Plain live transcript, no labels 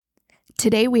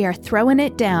Today we are throwing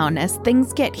it down as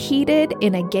things get heated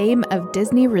in a game of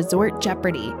Disney Resort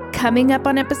Jeopardy. Coming up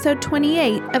on episode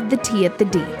 28 of The Tea at the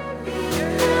D.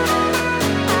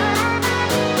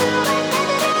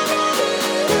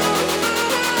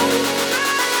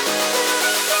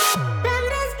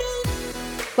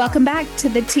 Welcome back to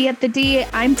The Tea at the D.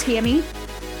 I'm Tammy.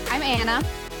 I'm Anna.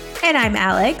 And I'm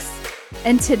Alex.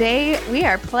 And today we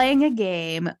are playing a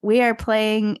game. We are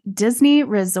playing Disney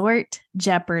Resort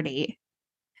Jeopardy.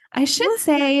 I should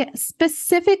say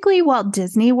specifically Walt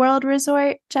Disney World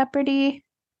Resort Jeopardy.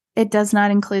 It does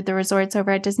not include the resorts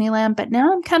over at Disneyland, but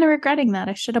now I'm kind of regretting that.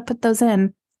 I should have put those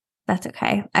in. That's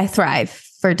okay. I thrive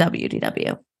for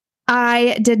WDW.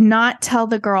 I did not tell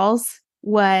the girls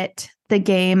what the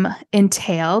game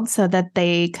entailed so that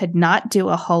they could not do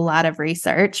a whole lot of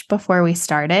research before we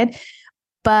started.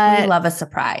 But we love a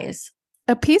surprise.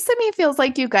 A piece of me feels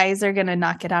like you guys are going to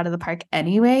knock it out of the park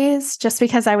anyways, just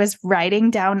because I was writing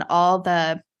down all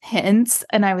the hints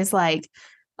and I was like,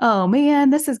 oh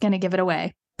man, this is going to give it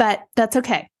away. But that's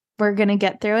okay. We're going to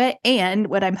get through it. And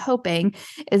what I'm hoping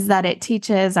is that it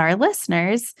teaches our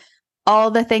listeners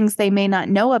all the things they may not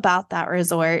know about that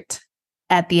resort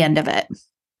at the end of it.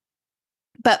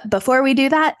 But before we do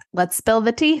that, let's spill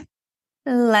the tea.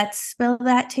 Let's spill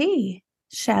that tea,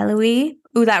 shall we?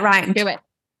 Ooh, that rhymed. Do it.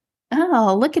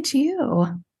 Oh, look at you.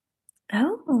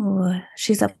 Oh,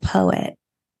 she's a poet.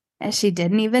 And she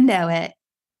didn't even know it.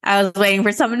 I was waiting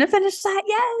for someone to finish that.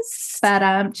 Yes. But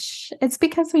it's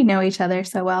because we know each other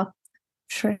so well.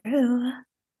 True.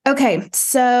 Okay,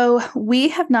 so we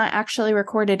have not actually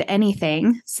recorded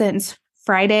anything since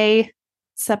Friday,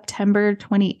 September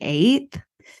 28th.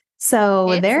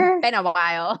 So It's there been a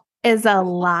while. Is a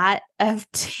lot of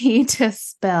tea to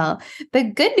spill. The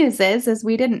good news is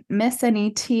we didn't miss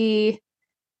any tea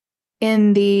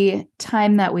in the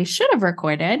time that we should have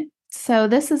recorded. So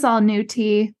this is all new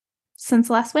tea since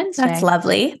last Wednesday. That's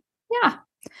lovely. Yeah.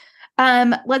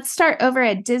 Let's start over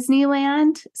at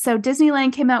Disneyland. So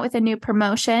Disneyland came out with a new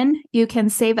promotion. You can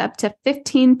save up to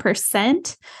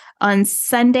 15% on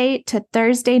Sunday to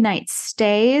Thursday night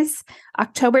stays,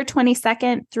 October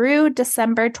 22nd through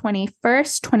December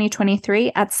 21st,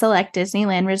 2023 at select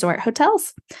Disneyland Resort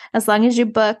hotels, as long as you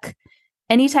book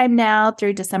anytime now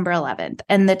through December 11th.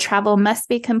 And the travel must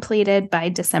be completed by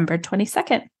December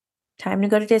 22nd. Time to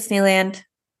go to Disneyland.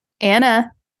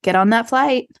 Anna, get on that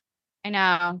flight. I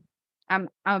know. I'm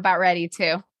about ready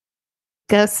to.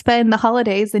 Go spend the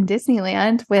holidays in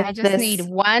Disneyland with I just need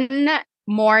one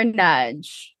more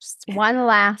nudge. Just one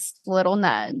last little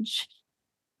nudge.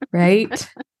 Right?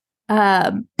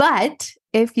 But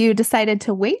if you decided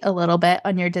to wait a little bit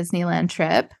on your Disneyland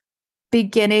trip,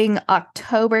 beginning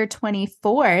October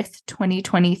 24th,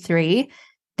 2023,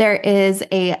 there is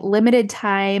a limited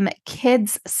time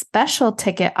kids special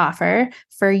ticket offer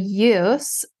for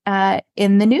use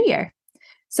in the new year.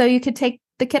 So you could take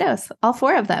the kiddos, all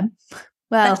four of them.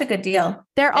 Well, that's a good deal.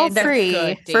 They're all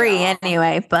free. Free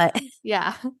anyway, but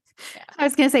yeah. I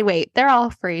was going to say, wait, they're all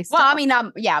free. Well, I mean,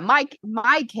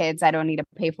 my kids, I don't need to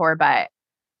pay for, but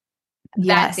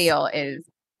that deal it's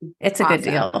awesome. A good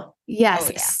deal. Yes.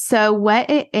 Oh, yeah. So what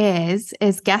it is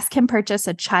guests can purchase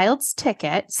a child's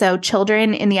ticket. So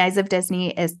children in the eyes of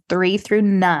Disney is 3 through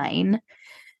 9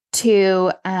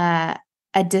 to a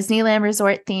Disneyland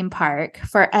Resort theme park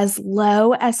for as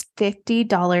low as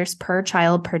 $50 per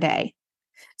child per day.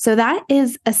 So that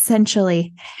is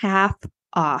essentially half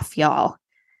off, y'all.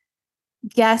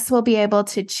 Guests will be able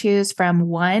to choose from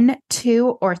 1,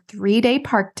 2, or 3-day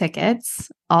park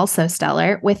tickets, also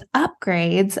stellar, with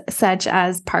upgrades such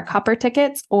as Park Hopper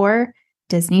tickets or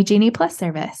Disney Genie Plus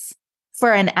service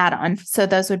for an add-on. So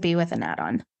those would be with an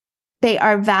add-on. They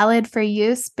are valid for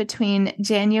use between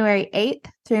January 8th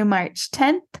through March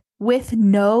 10th with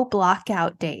no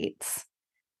blockout dates.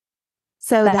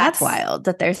 So that's wild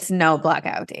that there's no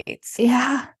blackout dates.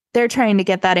 Yeah. They're trying to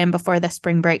get that in before the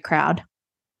spring break crowd.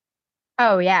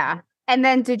 Oh, yeah. And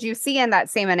then did you see in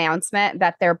that same announcement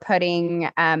that they're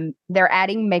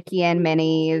adding Mickey and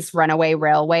Minnie's Runaway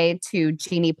Railway to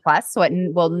Genie Plus, so it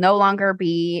will no longer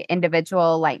be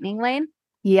individual Lightning Lane?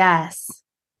 Yes,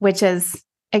 which is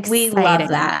exciting. We love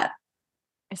that.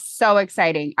 It's so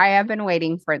exciting. I have been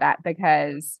waiting for that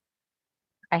because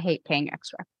I hate paying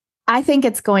extra. I think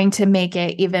it's going to make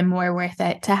it even more worth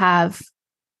it to have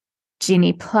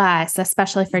Genie Plus,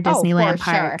 especially for Disneyland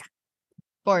Park.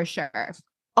 For sure.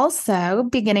 Also,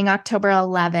 beginning October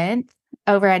 11th,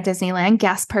 over at Disneyland,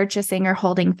 guests purchasing or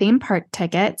holding theme park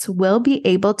tickets will be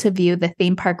able to view the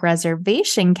theme park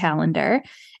reservation calendar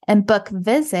and book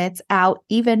visits out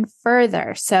even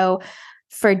further. So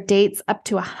for dates up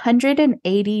to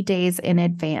 180 days in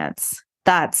advance.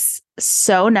 That's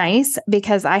so nice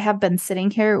because I have been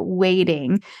sitting here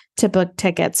waiting to book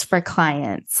tickets for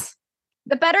clients.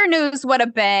 The better news would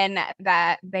have been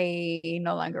that they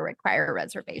no longer require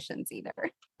reservations either.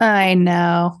 I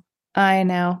know.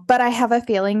 But I have a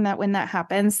feeling that when that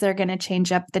happens, they're going to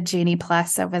change up the Genie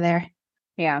Plus over there.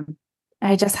 Yeah.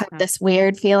 I just have this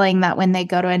weird feeling that when they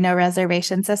go to a no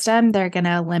reservation system, they're going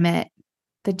to limit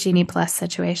the Genie Plus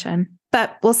situation.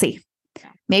 But we'll see.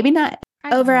 Maybe not.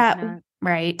 Over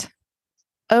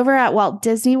at Walt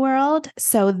Disney World.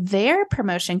 So their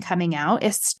promotion coming out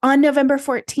is on November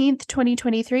 14th,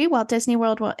 2023. Walt Disney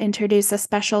World will introduce a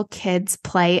special kids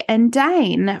play and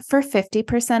dine for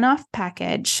 50% off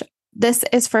package. This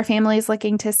is for families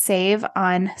looking to save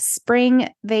on spring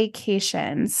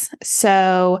vacations.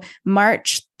 So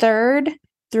March 3rd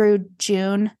through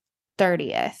June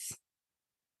 30th.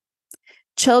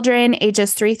 Children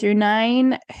ages 3 through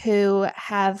 9 who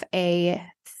have a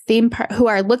theme park, who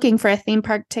are looking for a theme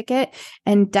park ticket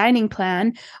and dining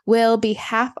plan will be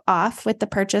half off with the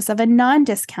purchase of a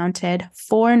non-discounted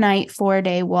 4-night,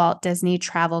 4-day Walt Disney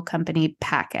Travel Company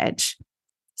package.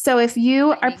 So if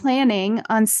you are planning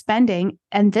on spending,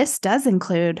 and this does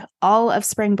include all of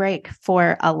spring break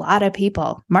for a lot of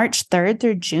people, March 3rd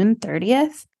through June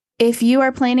 30th, if you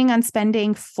are planning on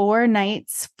spending 4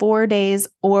 nights, 4 days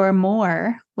or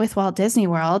more with Walt Disney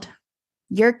World,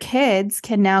 your kids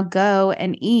can now go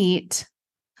and eat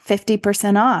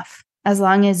 50% off as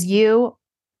long as you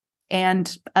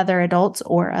and other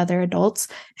adults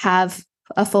have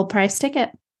a full price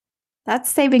ticket. That's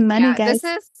saving money, guys.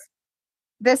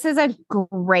 This is a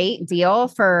great deal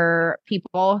for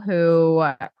people who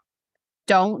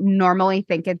don't normally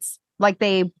think it's like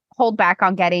they hold back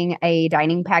on getting a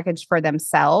dining package for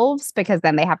themselves because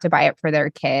then they have to buy it for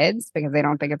their kids because they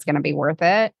don't think it's going to be worth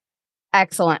it.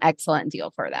 Excellent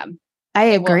deal for them. I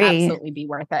agree. It will absolutely be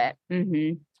worth it.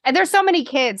 Mm-hmm. And there's so many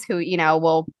kids who,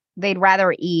 they'd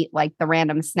rather eat like the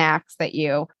random snacks that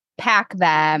you pack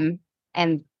them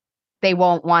and they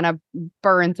won't want to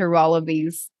burn through all of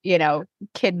these,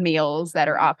 kid meals that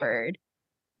are offered.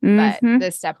 Mm-hmm. But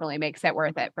this definitely makes it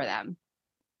worth it for them.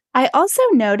 I also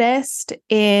noticed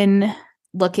in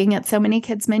looking at so many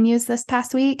kids' menus this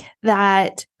past week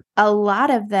that a lot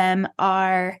of them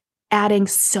are adding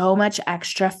so much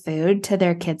extra food to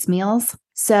their kids' meals.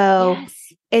 So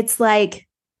It's like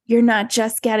you're not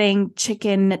just getting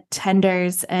chicken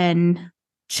tenders and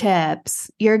chips.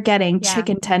 You're getting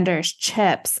chicken tenders,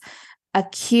 chips, a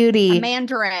cutie, a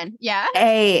mandarin,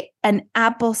 an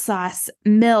applesauce,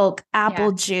 milk,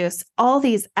 apple juice, all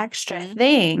these extra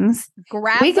things.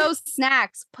 Grab those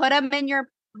snacks, put them in your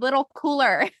little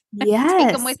cooler. Yes.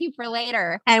 Take them with you for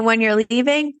later. And when you're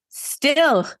leaving,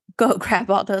 still go grab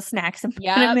all those snacks and put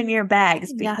them in your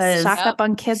bags because stock up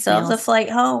on kids' still meals. the flight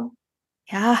home.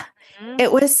 Yeah.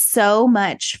 It was so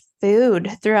much food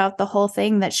throughout the whole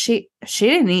thing that she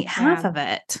didn't eat half of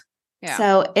it. Yeah.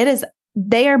 So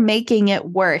they are making it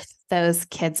worth those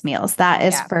kids' meals. That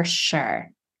is for sure.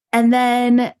 And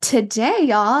then today,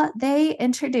 y'all, they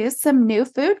introduced some new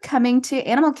food coming to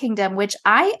Animal Kingdom, which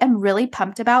I am really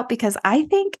pumped about because I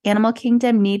think Animal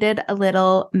Kingdom needed a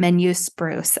little menu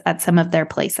spruce at some of their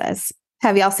places.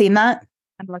 Have y'all seen that?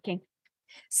 I'm looking.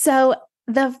 So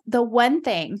the one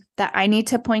thing that I need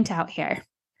to point out here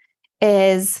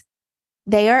is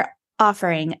they are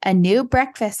offering a new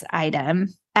breakfast item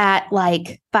at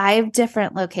like 5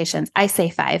 different locations. I say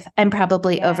 5. I'm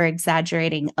probably over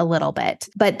exaggerating a little bit,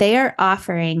 but they are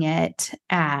offering it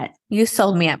at. You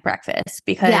sold me at breakfast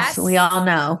because we all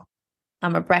know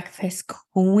I'm a breakfast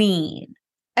queen.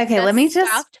 Okay, let me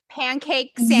stuffed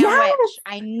pancake sandwich. Yes!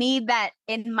 I need that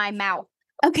in my mouth.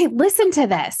 Okay, listen to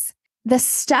this. The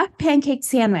stuffed pancake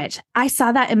sandwich. I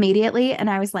saw that immediately and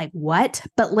I was like, what?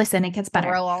 But listen, it gets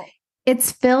better.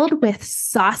 It's filled with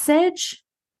sausage,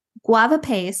 guava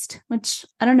paste, which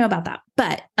I don't know about that,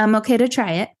 but I'm okay to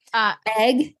try it.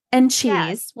 Egg and cheese.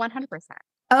 Yes, 100%.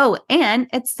 Oh, and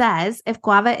it says if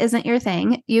guava isn't your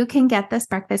thing, you can get this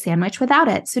breakfast sandwich without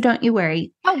it. So don't you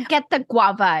worry. Oh, get the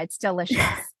guava. It's delicious.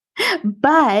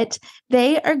 But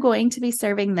they are going to be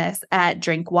serving this at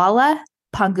Drinkwalla,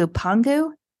 Pongu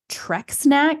Pongu, Trek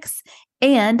Snacks,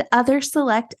 and other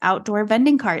select outdoor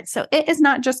vending carts. So it is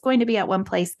not just going to be at one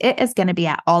place. It is going to be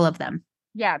at all of them.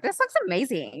 Yeah, this looks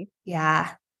amazing.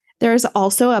 Yeah. There's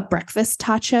also a breakfast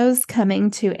tachos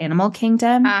coming to Animal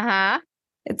Kingdom.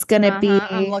 It's going to be.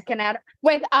 I'm looking at it.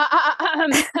 Wait.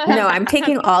 No, I'm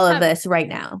taking all of this right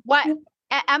now. What?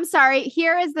 I'm sorry.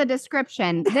 Here is the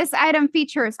description. This item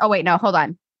features. Oh, wait. No, hold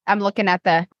on. I'm looking at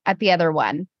the other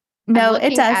one. No,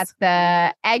 it does. At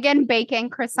the egg and bacon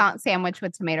croissant sandwich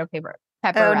with tomato pepper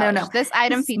relish. No. This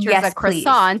item features a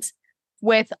croissant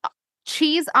with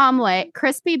cheese omelet,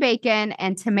 crispy bacon,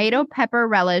 and tomato pepper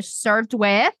relish served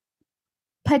with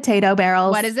potato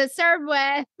barrels. What is it served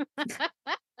with?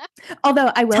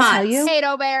 Although I will tell you,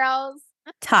 potato barrels.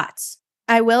 Tots.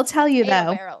 I will tell you Potato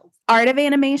though, barrels. Art of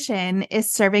Animation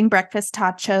is serving breakfast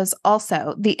tachos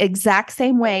also the exact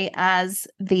same way as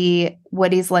the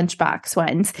Woody's Lunchbox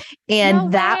ones. And No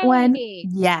that way. one,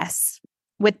 yes,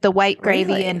 with the white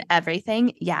gravy Really? and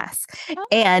everything. Yes. Oh.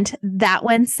 And that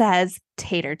one says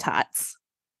tater tots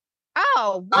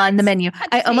Oh, what? on the menu.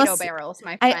 Potato barrels,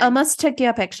 my friend. I almost took you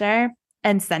a picture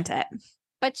and sent it.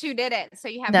 But you didn't. So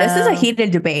you have No. This is a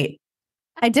heated debate.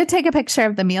 I did take a picture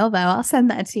of the meal though. I'll send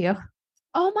that to you.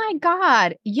 Oh my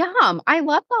God. Yum. I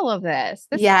love all of this.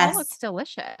 This Yes. all looks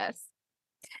delicious.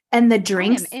 And the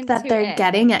drinks into that they're it.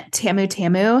 getting at Tamu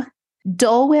Tamu,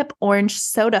 Dole Whip orange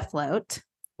soda float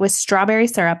with strawberry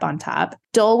syrup on top,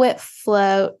 Dole Whip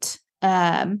float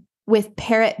with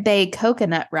Parrot Bay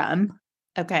coconut rum,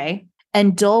 okay,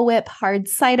 and Dole Whip hard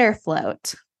cider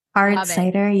float. Hard Love it.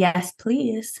 cider. Yes,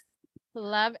 please.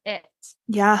 Love it.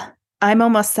 Yeah, I'm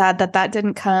almost sad that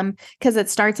didn't come because it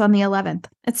starts on the 11th.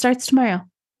 It starts tomorrow.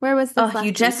 Where was this? Oh, last you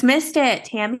week? just missed it,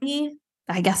 Tammy.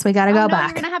 I guess we got to go no,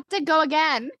 back. You're going to have to go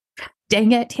again.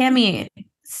 Dang it. Tammy,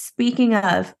 speaking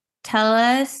of, tell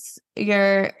us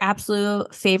your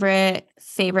absolute favorite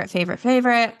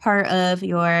part of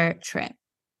your trip.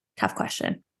 Tough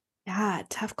question. Yeah,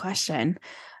 tough question.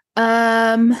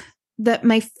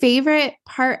 My favorite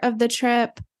part of the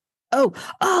trip.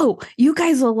 Oh, you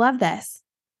guys will love this.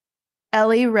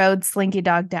 Ellie rode Slinky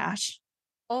Dog Dash.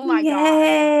 Oh my God.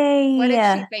 Yay. What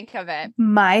did she think of it?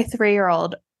 My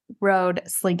 3-year-old rode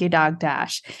Slinky Dog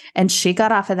Dash, and she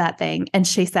got off of that thing and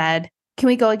she said, "Can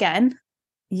we go again?"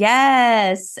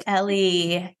 Yes,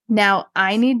 Ellie. Now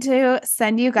I need to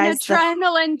send you guys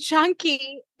Adrenaline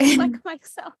junkie like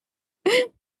myself.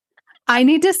 I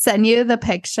need to send you the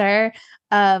picture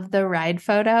of the ride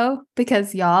photo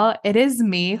because y'all, it is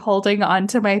me holding on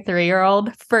to my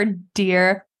 3-year-old for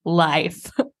dear life.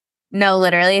 No,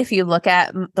 literally, if you look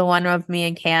at the one of me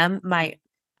and Cam, I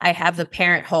have the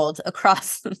parent hold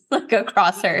across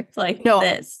across her like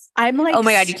this. I'm like, oh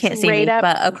my God, you can't see me, up,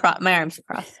 but across my arms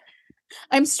across.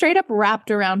 I'm straight up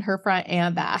wrapped around her front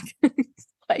and back.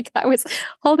 Like I was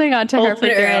holding on to her for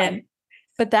dear life.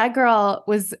 But that girl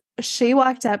she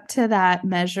walked up to that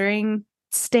measuring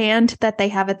stand that they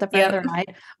have at the front of the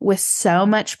ride with so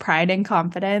much pride and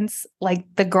confidence. Like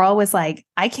the girl was like,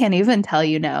 "I can't even tell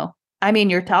you no. I mean,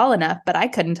 you're tall enough, but I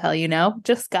couldn't tell you no.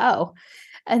 Just go."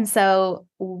 And so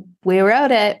we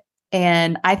rode it.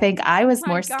 And I think I was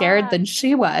more scared than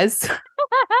she was.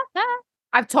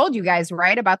 I've told you guys,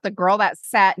 right, about the girl that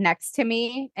sat next to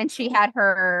me and she had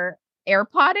her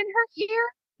AirPod in her ear.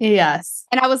 Yes.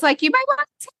 And I was like, you might want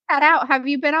to take that out. Have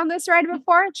you been on this ride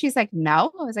before? And she's like,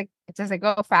 no. I was like, does it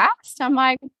go fast? I'm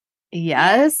like,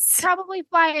 yes. Probably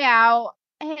fly out.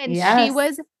 And she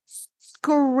was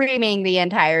screaming the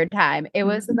entire time. It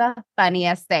was the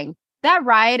funniest thing. That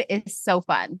ride is so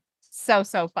fun. So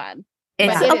fun.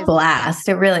 It's a blast.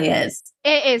 It really is.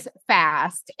 It is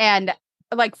fast. And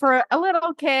like for a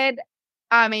little kid,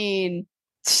 I mean,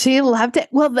 she loved it.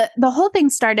 Well, the whole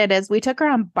thing started as we took her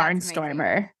on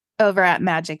Barnstormer over at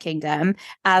Magic Kingdom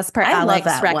as per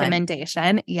Alex's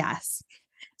recommendation. One. Yes.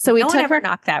 So we no took one ever her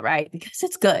knocked that ride because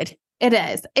it's good. It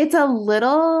is. It's a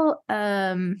little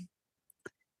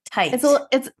tight. It's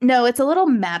a little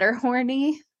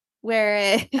Matterhorny where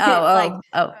it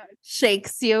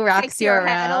shakes you, rocks you around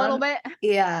head a little bit.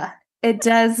 Yeah. It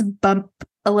does bump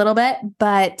a little bit,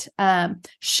 but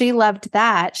she loved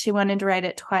that. She wanted to ride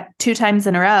it 2 times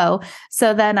in a row.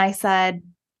 So then I said,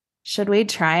 should we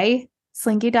try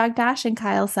Slinky Dog Dash? And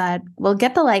Kyle said, we'll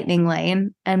get the lightning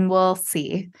lane and we'll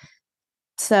see.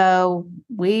 So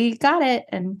we got it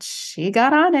and she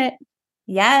got on it.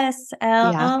 Yes.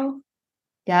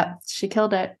 Yeah, she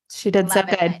killed it. She did so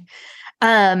good.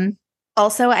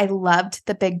 Also, I loved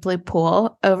the big blue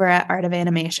pool over at Art of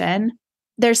Animation.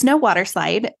 There's no water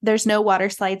slide. There's no water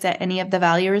slides at any of the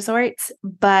value resorts,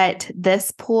 but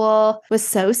this pool was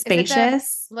so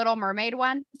spacious. Little Mermaid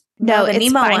one? No, the it's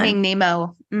Nemo Finding one.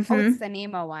 Nemo. Mm-hmm. Oh, it's the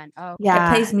Nemo one. Oh,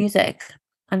 yeah. It plays music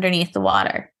underneath the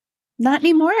water. Not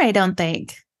anymore, I don't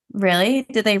think. Really?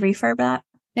 Did they refurb that?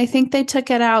 I think they took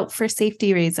it out for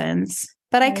safety reasons,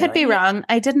 but I could be wrong.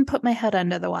 I didn't put my head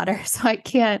under the water, so I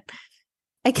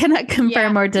cannot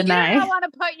confirm or deny. You don't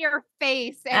want to put your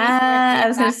face. I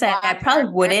was going to say, I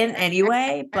probably wouldn't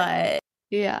anyway, but.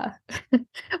 Yeah.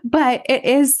 But it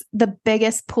is the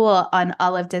biggest pool on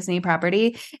all of Disney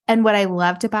property. And what I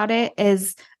loved about it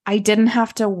is I didn't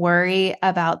have to worry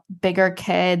about bigger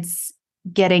kids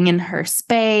getting in her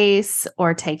space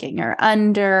or taking her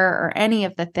under or any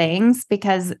of the things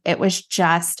because it was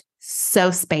just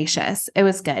so spacious. It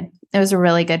was good. It was a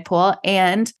really good pool.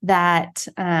 And that,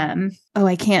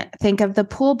 I can't think of the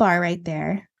pool bar right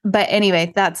there. But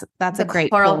anyway, that's a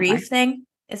great coral pool reef bar. thing.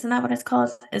 Isn't that what it's called?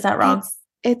 Is that wrong?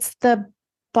 It's the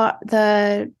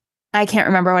I can't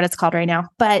remember what it's called right now,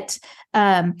 but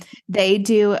they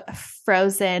do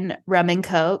frozen rum and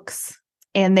cokes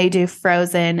and they do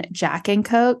frozen Jack and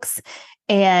Cokes.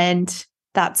 And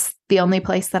that's the only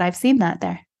place that I've seen that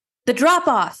there. The drop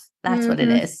off. That's what it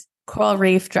is. Coral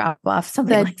reef drop off,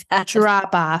 something like that.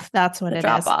 Drop off. That's what it is.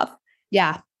 Drop off.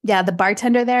 Yeah. Yeah. The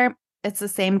bartender there, it's the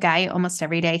same guy almost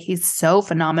every day. He's so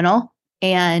phenomenal.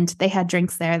 And they had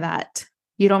drinks there that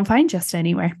you don't find just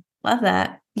anywhere. Love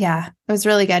that. Yeah. It was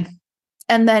really good.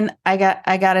 And then I got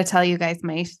to tell you guys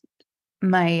my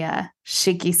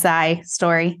Shiki Sai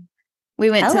story. We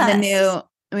went to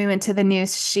the new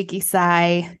Shiki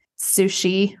Sai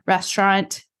sushi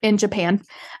restaurant in Japan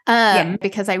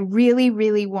because I really,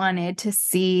 really wanted to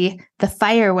see the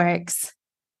fireworks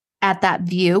at that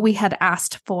view. We had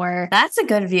asked for that's a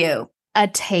good view. A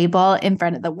table in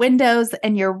front of the windows,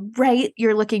 and you're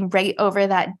looking right over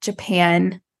that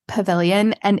Japan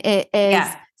pavilion, and it is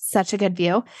such a good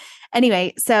view.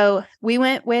 Anyway, so we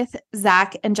went with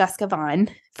Zach and Jessica Vaughn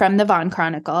from the Vaughn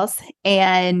Chronicles,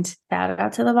 and shout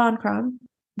out to the Vaughn Chron.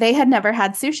 They had never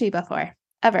had sushi before,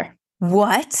 ever.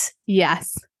 What?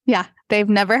 Yes. Yeah. They've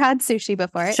never had sushi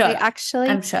before. Shook.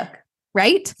 I'm shook.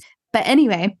 Right? But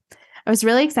anyway, I was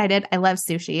really excited. I love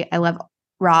sushi. I love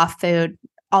raw food,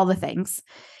 all the things.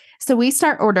 So we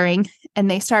start ordering and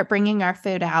they start bringing our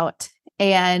food out.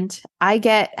 And I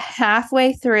get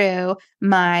halfway through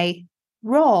my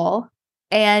roll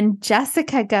and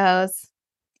Jessica goes,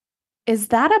 "Is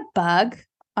that a bug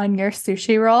on your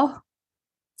sushi roll?"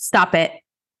 Stop it.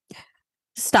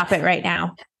 Stop it right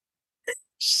now.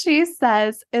 She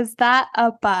says, "Is that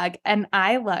a bug?" And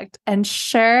I looked, and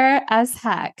sure as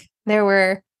heck, there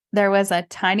was a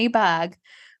tiny bug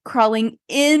crawling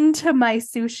into my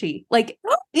sushi, like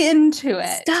into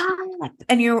it. Stop.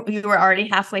 And you were already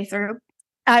halfway through?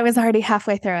 I was already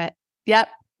halfway through it. Yep.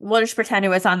 We'll just pretend it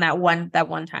was on that one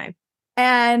time.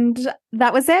 And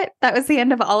that was it. That was the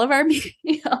end of all of our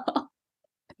meal.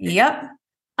 Yep.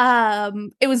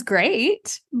 It was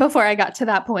great before I got to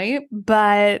that point,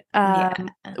 but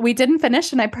we didn't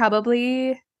finish and I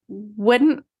probably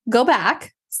wouldn't go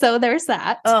back. So there's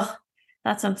that. Oh,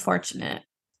 that's unfortunate.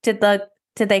 Did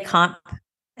they comp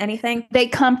anything? They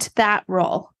comped that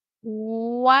roll.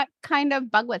 What kind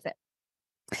of bug was it?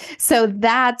 So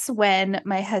that's when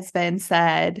my husband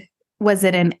said, "Was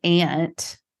it an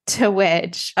ant?" To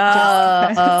which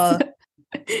I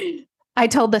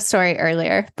told the story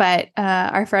earlier, but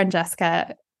our friend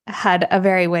Jessica had a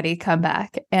very witty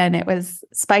comeback and it was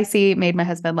spicy, made my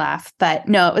husband laugh. But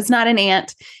no, it was not an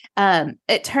ant.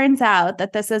 It turns out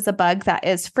that this is a bug that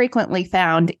is frequently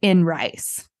found in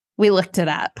rice. We looked it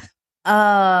up.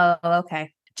 Oh,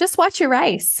 okay. Just watch your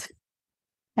rice.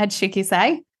 Had Shiki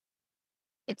say.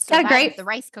 It's got a great the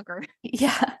rice cooker.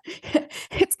 Yeah.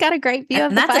 It's got a great view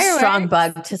of the fireworks. That's a strong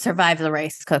bug to survive the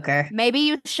rice cooker. Maybe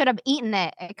you should have eaten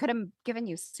it. It could have given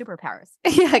you superpowers.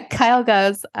 Yeah, Kyle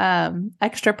goes,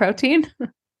 extra protein.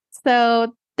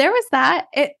 So there was that.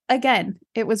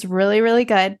 It was really, really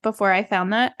good before I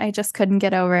found that. I just couldn't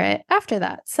get over it after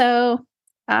that. So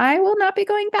I will not be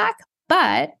going back,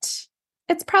 but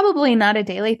it's probably not a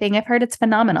daily thing. I've heard it's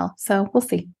phenomenal. So we'll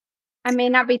see. I may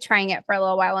not be trying it for a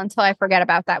little while until I forget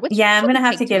about that. I'm going to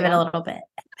have to give it a little bit.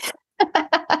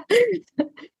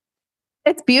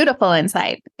 It's beautiful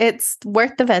inside. It's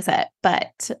worth the visit,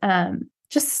 but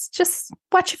just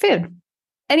watch your food.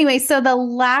 Anyway, so the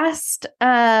last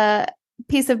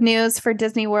piece of news for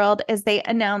Disney World is they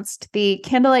announced the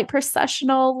Candlelight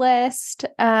Processional list,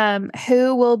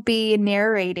 who will be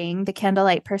narrating the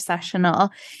Candlelight Processional,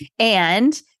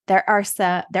 and there are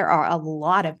a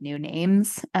lot of new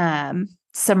names.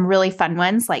 Some really fun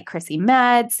ones like Chrissy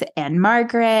Metz and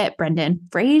Margaret, Brendan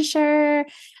Fraser,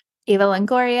 Eva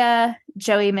Longoria,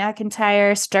 Joey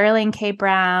McIntyre, Sterling K.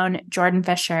 Brown, Jordan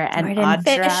Fisher, and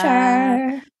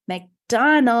Audra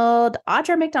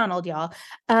McDonald, y'all.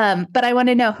 But I want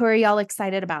to know, who are y'all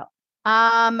excited about?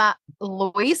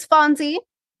 Luis Fonsi.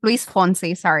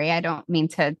 Sorry, I don't mean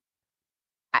to.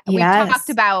 We talked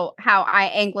about how I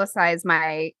anglicize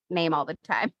my name all the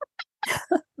time.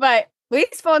 But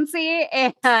Luis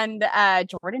Fonsi and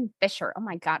Jordan Fisher. Oh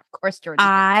my God, of course, Jordan.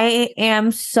 I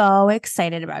am so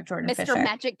excited about Jordan Fisher. Mr.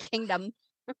 Magic Kingdom.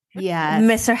 Yes.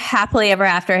 Mr. Happily Ever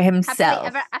After himself. Happily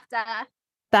Ever After.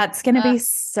 That's going to be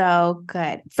so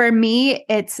good. For me,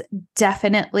 it's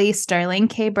definitely Sterling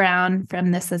K. Brown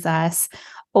from This Is Us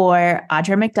or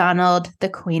Audra McDonald, the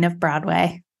Queen of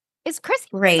Broadway. Is Chrissy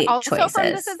Great also choices. from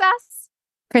This Is Us?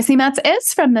 Chrissy Metz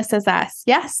is from This Is Us.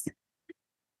 Yes.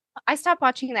 I stopped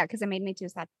watching that because it made me too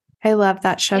sad. I love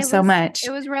that show so much.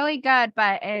 It was really good,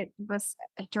 but it was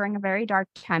during a very dark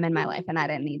time in my life, and I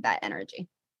didn't need that energy.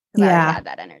 I already had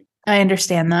that energy. I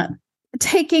understand that.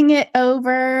 Taking it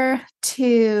over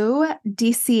to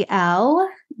DCL,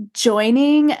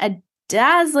 joining a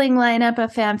dazzling lineup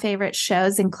of fan favorite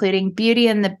shows, including Beauty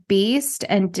and the Beast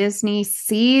and Disney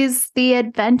Seas the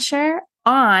Adventure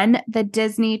on the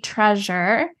Disney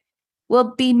Treasure,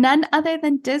 will be none other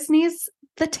than Disney's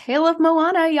The Tale of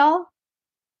Moana, y'all.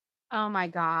 Oh my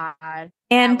God.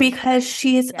 And because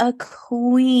she's a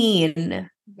queen.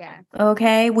 Yeah.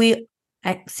 Okay.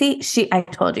 I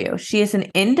told you, she is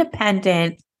an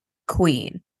independent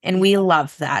queen, and we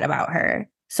love that about her.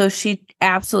 So she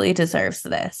absolutely deserves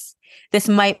this. This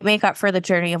might make up for the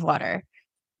Journey of Water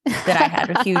that I had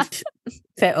a huge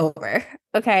fit over.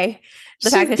 Okay.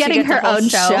 She's fact that getting her own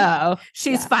show.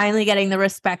 She's finally getting the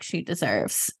respect she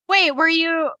deserves. Wait, were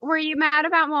you mad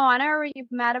about Moana, or were you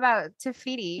mad about Te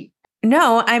Fiti?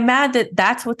 No, I'm mad that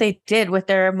that's what they did with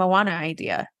their Moana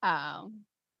idea. Oh.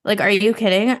 Like, are you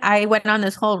kidding? I went on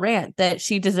this whole rant that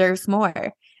she deserves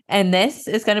more. And this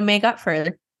is going to make up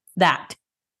for that.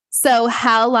 So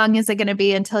how long is it going to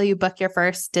be until you book your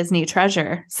first Disney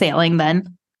Treasure sailing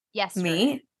then? Yes.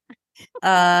 Me?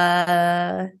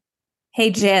 Hey,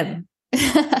 Jim.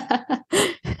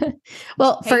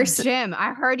 Well, first, Jim,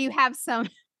 I heard you have some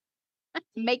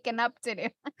making up to do.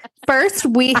 First,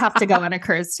 we have to go on a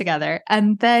cruise together,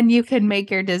 and then you can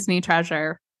make your Disney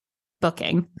Treasure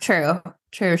booking. True.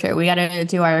 We got to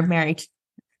do our maritime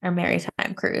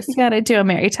cruise. You got to do a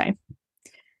maritime.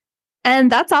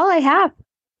 And that's all I have.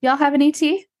 Y'all have any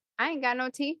tea? I ain't got no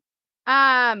tea.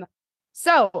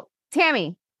 So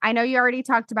Tammy, I know you already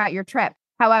talked about your trip.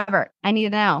 However, I need to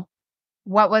know,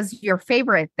 what was your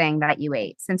favorite thing that you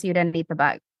ate since you didn't eat the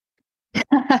bug?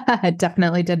 I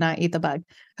definitely did not eat the bug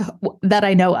that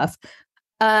I know of.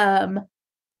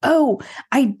 Oh,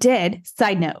 I did.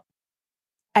 Side note.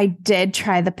 I did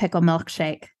try the pickle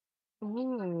milkshake.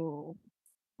 Ooh.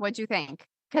 What'd you think?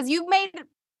 Because you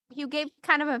gave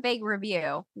kind of a vague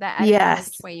review that I yes. didn't know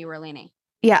which way you were leaning.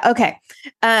 Yeah. Okay.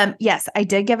 Yes, I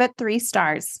did give it 3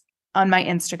 stars on my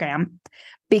Instagram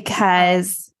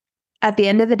because at the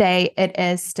end of the day, it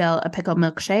is still a pickle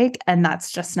milkshake, and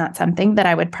that's just not something that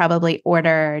I would probably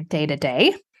order day to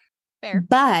day. Fair.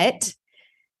 But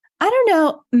I don't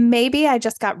know, maybe I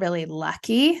just got really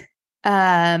lucky.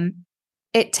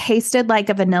 It tasted like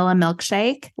a vanilla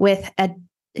milkshake with a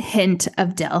hint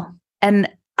of dill. And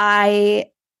I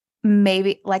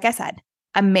maybe, like I said,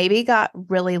 I maybe got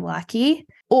really lucky,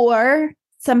 or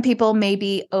some people may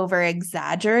be over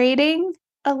exaggerating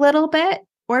a little bit,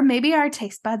 or maybe our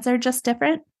taste buds are just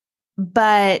different.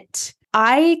 But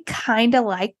I kind of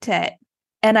liked it.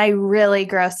 And I really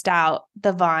grossed out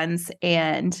the Vaughns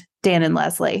and Dan and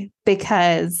Leslie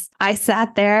because I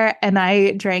sat there and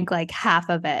I drank like half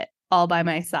of it all by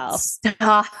myself.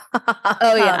 Stop.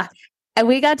 Oh, yeah. And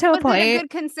we got to a point. Was it a good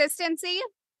consistency?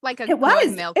 Like a it was.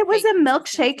 good milkshake. It was a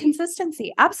milkshake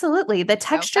consistency. Absolutely. The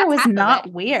texture was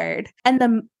not weird.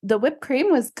 And the whipped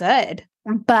cream was good.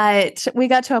 But we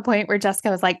got to a point where Jessica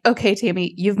was like, okay,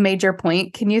 Tammy, you've made your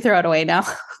point. Can you throw it away now?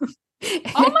 Oh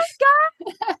my God.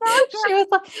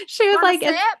 she was like,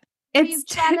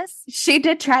 she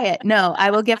did try it. No, I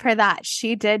will give her that.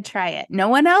 She did try it. No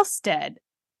one else did.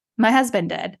 My husband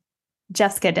did.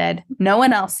 Jessica did. No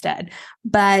one else did.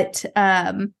 But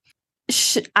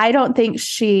I don't think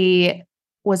she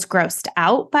was grossed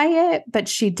out by it, but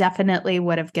she definitely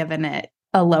would have given it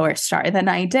a lower star than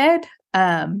I did.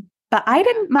 But I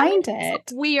didn't mind it.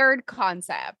 It's a weird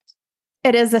concept.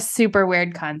 It is a super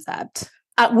weird concept.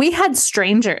 We had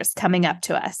strangers coming up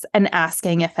to us and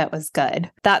asking if it was good.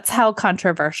 That's how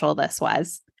controversial this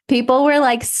was. People were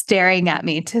like staring at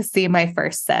me to see my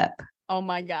first sip. Oh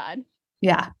my God.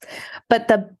 Yeah. But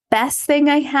the best thing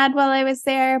I had while I was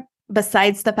there,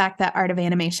 besides the fact that Art of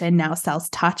Animation now sells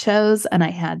tachos, and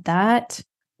I had that,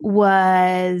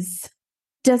 was,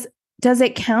 does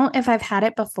it count if I've had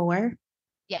it before?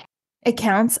 Yeah. It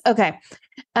counts? Okay.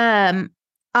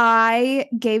 I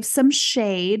gave some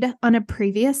shade on a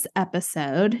previous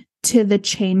episode to the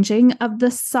changing of the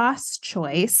sauce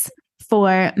choice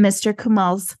for Mr.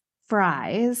 Kumal's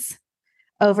fries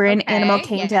over in Animal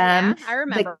Kingdom. Yeah. I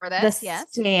remember this. The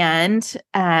stand,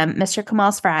 Mr.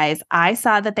 Kumal's fries. I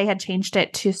saw that they had changed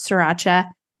it to sriracha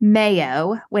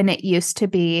mayo when it used to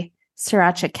be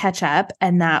sriracha ketchup,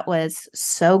 and that was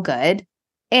so good.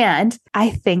 And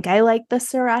I think I like the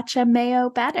sriracha mayo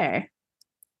better.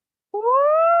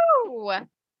 Ooh.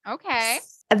 Okay.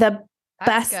 The That's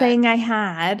best good. thing I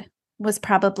had was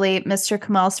probably Mr.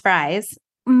 Kamal's fries.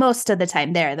 Most of the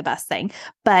time, they're the best thing.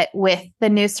 But with the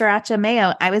new sriracha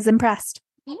mayo, I was impressed.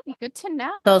 Good to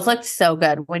know. Those looked so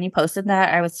good. When you posted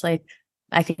that, I was like,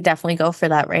 I could definitely go for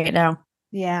that right now.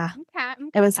 Yeah. Okay.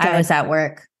 It was good. I was at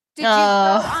work. Did you go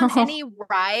on any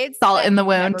rides Salt in the you've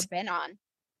wound. never been on?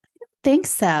 Think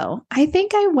so. I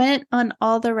think I went on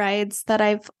all the rides that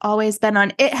I've always been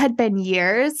on. It had been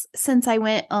years since I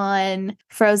went on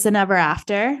Frozen Ever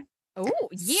After. Oh,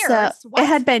 years. So What? it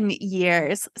had been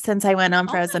years since I went on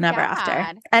Oh Frozen my Ever After.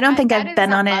 God. I don't think that I've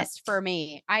been is a on it. must for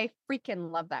me. I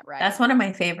freaking love that ride. That's one of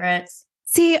my favorites.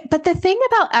 See, but the thing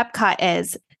about Epcot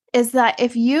is that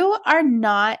if you are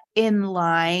not in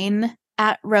line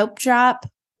at Rope Drop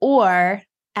or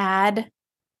add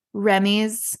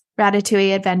Remy's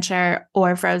Ratatouille Adventure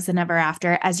or Frozen Ever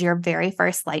After as your very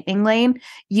first lightning lane,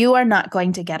 you are not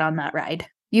going to get on that ride.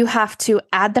 You have to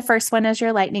add the first one as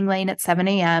your lightning lane at 7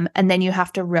 a.m. and then you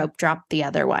have to rope drop the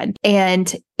other one.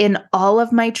 And in all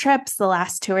of my trips the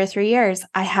last 2 or 3 years,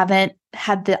 I haven't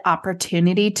had the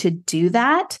opportunity to do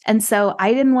that. And so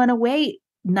I didn't want to wait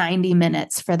 90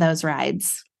 minutes for those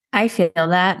rides. I feel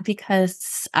that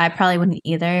because I probably wouldn't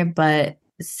either, but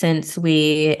since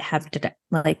we have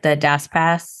the DAS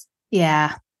pass,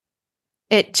 yeah,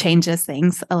 it changes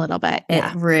things a little bit. It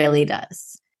really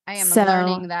does. I am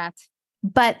learning that.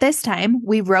 But this time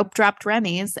we rope dropped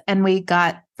Remy's and we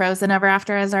got Frozen Ever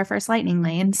After as our first lightning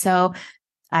lane. So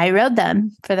I rode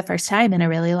them for the first time in a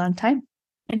really long time.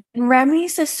 And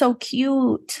Remy's is so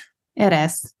cute. It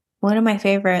is. One of my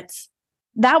favorites.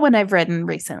 That one I've ridden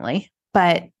recently,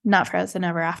 but not Frozen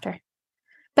Ever After.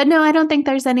 But no, I don't think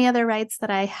there's any other rides that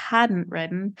I hadn't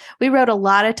ridden. We rode a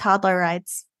lot of toddler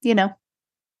rides, you know.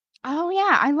 Oh,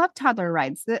 yeah. I love toddler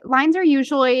rides. The lines are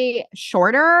usually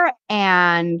shorter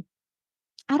and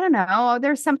I don't know.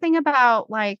 There's something about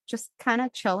like just kind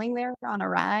of chilling there on a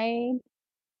ride,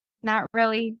 not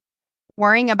really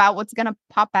worrying about what's going to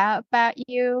pop up at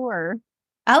you or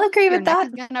I'll agree your with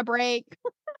that. neck is going to break.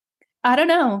 I don't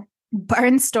know.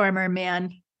 Barnstormer,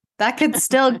 man. That could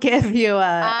still give you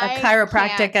a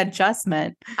chiropractic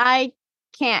adjustment. I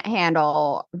can't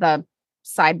handle the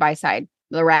side by side,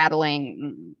 the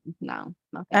rattling. No.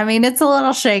 I mean, it's a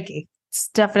little shaky. It's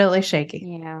definitely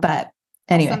shaky. Yeah. But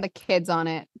anyway. I'll send the kids on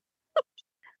it.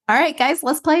 All right, guys,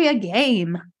 let's play a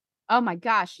game. Oh my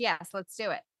gosh. Yes, let's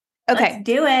do it. Okay. Let's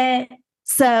do it.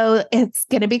 So it's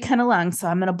going to be kind of long, so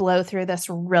I'm going to blow through this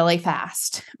really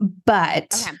fast.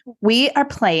 But we are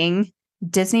playing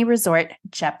Disney Resort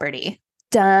Jeopardy.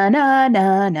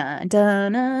 Da-na-na-na,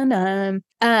 da-na-na.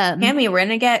 Tammy, we're going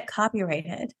to get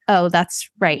copyrighted. Oh, that's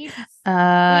right.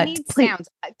 We need sounds.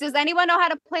 Does anyone know how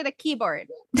to play the keyboard?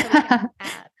 So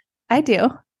I do.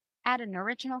 Add an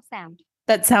original sound.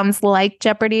 That sounds like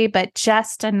Jeopardy, but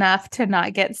just enough to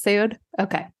not get sued.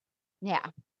 Okay. Yeah.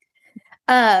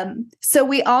 So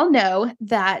we all know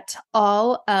that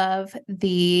all of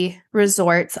the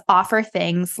resorts offer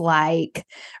things like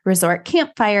resort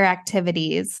campfire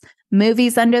activities,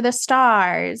 movies under the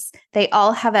stars. They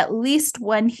all have at least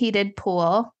one heated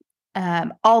pool.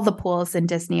 All the pools in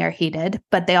Disney are heated,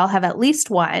 but they all have at least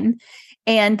one,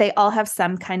 and they all have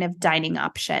some kind of dining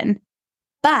option.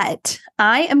 But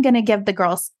I am going to give the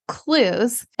girls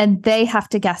clues, and they have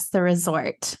to guess the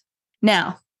resort.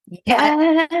 Now,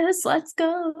 yes, let's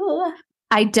go.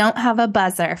 I don't have a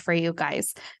buzzer for you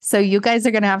guys. So you guys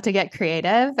are going to have to get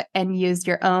creative and use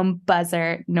your own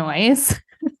buzzer noise.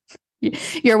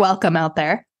 You're welcome out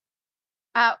there.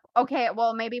 Okay.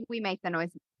 Well, maybe we make the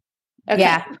noise. Okay.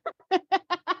 Yeah.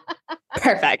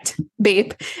 Perfect.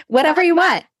 Beep. Whatever you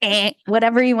want.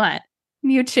 Whatever you want.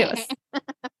 You choose.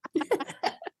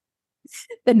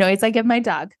 The noise I give my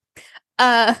dog.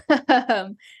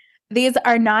 These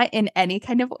are not in any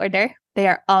kind of order. They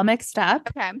are all mixed up.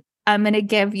 Okay. I'm going to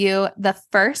give you the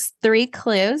first 3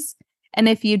 clues. And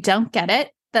if you don't get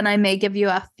it, then I may give you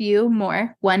a few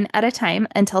more, one at a time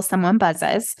until someone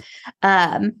buzzes.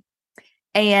 And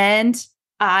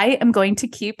I am going to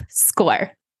keep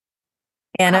score.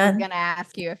 Anna? I was going to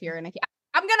ask you if you're going to.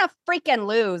 I'm going to freaking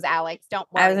lose, Alex.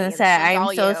 Don't worry. I was going to say,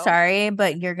 I'm so sorry,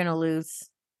 but you're going to lose.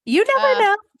 You never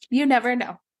know. You never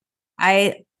know.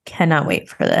 I cannot wait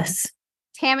for this.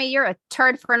 Tammy, you're a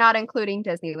turd for not including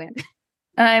Disneyland.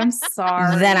 I'm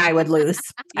sorry. Then I would lose.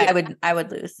 I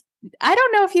would lose. I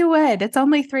don't know if you would. It's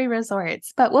only 3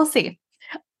 resorts, but we'll see.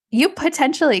 You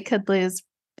potentially could lose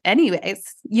anyways.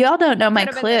 Y'all don't know my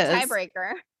clues.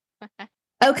 Tiebreaker.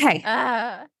 Okay.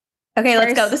 Okay,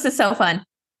 let's go. This is so fun.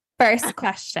 First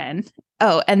question.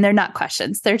 Oh, and they're not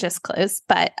questions. They're just clues.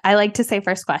 But I like to say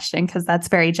first question because that's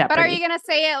very Jeopardy. But are you going to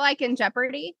say it like in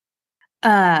Jeopardy?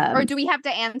 Or do we have to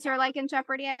answer like in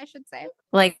Jeopardy, I should say?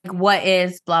 Like, what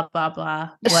is blah, blah,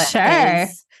 blah? What sure.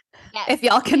 is... Yes. If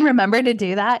y'all can remember to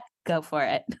do that, go for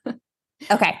it.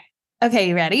 Okay. Okay,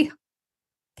 you ready?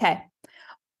 Okay.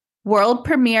 World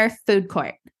premiere food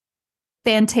court.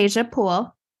 Fantasia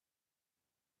pool.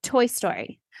 Toy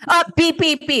Story. Oh, beep,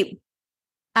 beep, beep.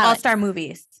 Alex. All-Star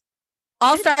movies.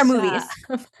 All-Star movies.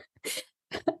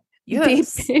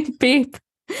 Yes. Beep, beep, beep.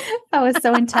 That was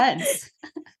so intense.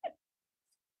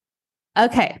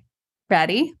 Okay.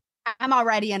 Ready? I'm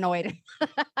already annoyed.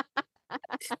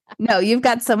 No, you've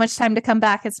got so much time to come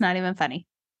back. It's not even funny.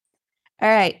 All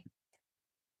right.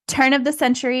 Turn of the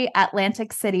century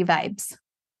Atlantic City vibes.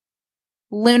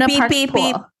 Luna Beep, Park beep,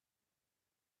 pool. beep.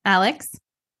 Alex?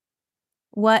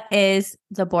 What is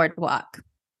the boardwalk?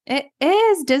 It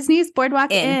is Disney's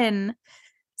Boardwalk Inn. Inn.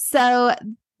 So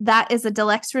that is a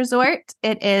deluxe resort.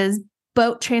 It is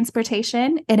boat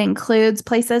transportation. It includes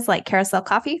places like Carousel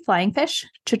Coffee, Flying Fish,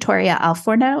 Trattoria Al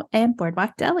Forno, and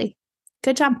Boardwalk Deli.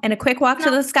 Good job. And a quick walk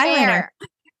to the Skyliner.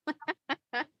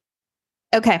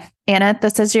 Okay, Anna,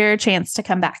 this is your chance to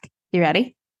come back. You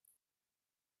ready?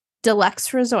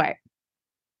 Deluxe resort.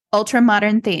 Ultra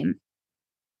modern theme.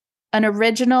 An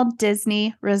original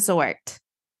Disney resort.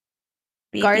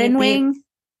 Beep, Garden beep, Wing, beep.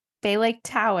 Bay Lake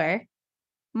Tower,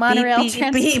 monorail beep,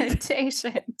 beep.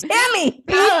 transportation. Tammy!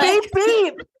 Beep, Alex. beep,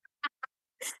 beep.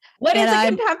 What is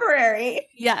And a contemporary?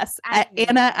 Yes,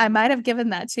 Anna, I might have given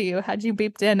that to you had you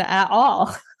beeped in at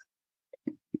all.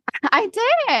 I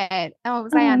did. Oh,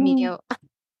 was I on mute?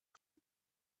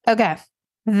 Okay.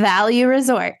 Value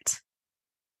Resort.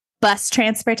 Bus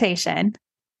transportation.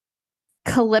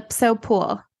 Calypso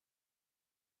pool.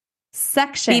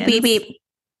 Sections. Beep, beep, beep.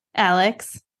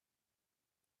 Alex.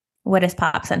 What is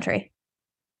Pop Century?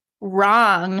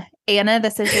 Wrong. Anna,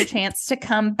 this is your chance to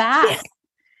come back.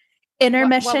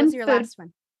 Intermission. What was your last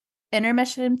one?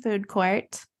 Intermission food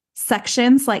court.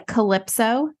 Sections like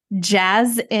Calypso,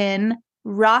 Jazz Inn,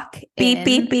 Rock Beep, Inn.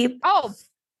 beep, beep. Oh,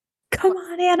 Come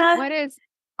on, Anna. what is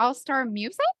All-Star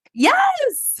Music?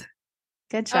 Yes.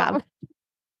 Good job. Oh,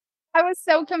 I was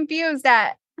so confused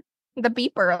at the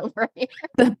beeper over here.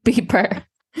 The beeper.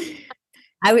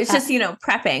 I was just,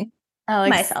 prepping Alex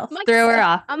myself. threw her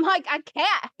off. I'm like, I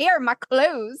can't hear my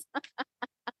clues.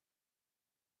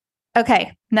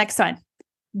 Okay, next one.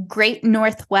 Great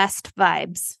Northwest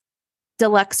vibes.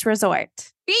 Deluxe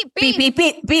resort. Beep, Beep, beep.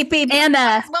 beep, beep, beep, beep.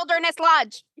 Anna. Wilderness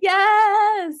Lodge.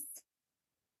 Yes.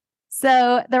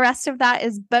 So the rest of that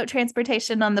is boat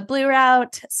transportation on the Blue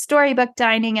Route, storybook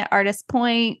dining at Artist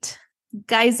Point,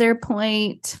 Geyser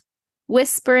Point,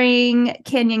 Whispering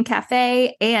Canyon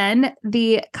Cafe, and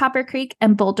the Copper Creek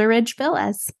and Boulder Ridge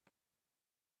Villas.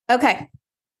 Okay.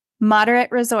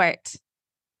 Moderate resort.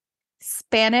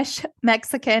 Spanish,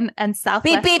 Mexican, and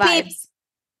Southwest beep, vibes. beep.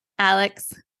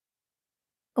 Alex.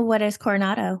 What is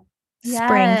Coronado? Yes.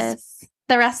 Springs.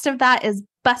 The rest of that is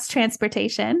bus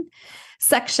transportation.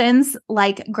 Sections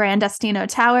like Grand Destino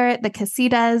Tower, the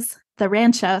Casitas, the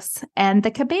Ranchos, and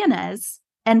the Cabanas.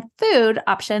 And food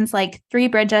options like Three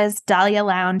Bridges, Dahlia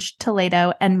Lounge,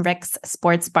 Toledo, and Rick's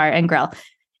Sports Bar and Grill.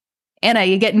 Anna,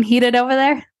 you getting heated over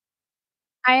there?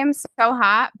 I am so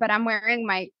hot, but I'm wearing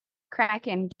my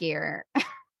Kraken gear. I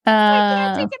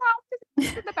can't take it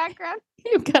off in the background.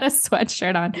 You've got a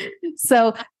sweatshirt on.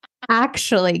 So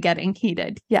actually getting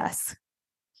heated. Yes.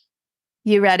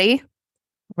 You ready?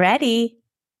 Ready.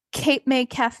 Cape May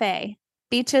Cafe,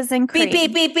 Beaches and Creek.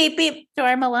 Beep, beep, beep, beep, beep.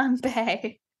 Stormalong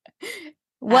Bay.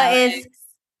 What is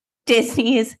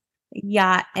Disney's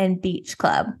Yacht and Beach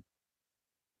Club?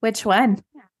 Which one?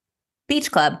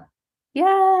 Beach Club.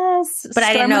 Yes. But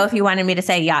I didn't know if you wanted me to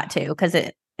say yacht too, because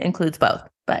it includes both.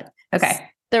 But okay.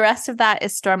 The rest of that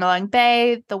is Stormalong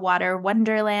Bay, the Water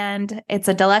Wonderland. It's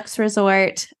a deluxe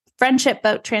resort, friendship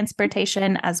boat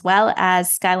transportation, as well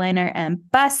as Skyliner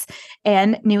and bus,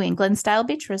 and New England style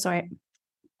beach resort.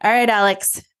 All right,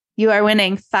 Alex, you are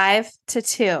winning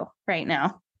 5-2 right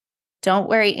now. Don't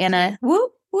worry, Anna.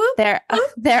 Whoop, whoop.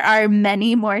 There are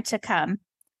many more to come.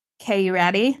 Okay, you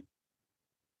ready?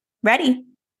 Ready.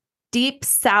 Deep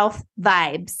South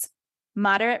vibes.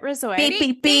 Moderate resort. Beep,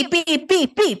 beep, beep, beep,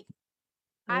 beep, beep.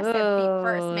 I said beep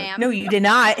first, ma'am. No, you did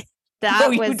not.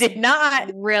 That you did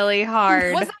not. Really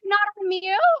hard. Was I not on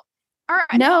mute? Or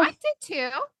No. I did too.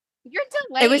 You're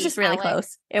delayed. It was just really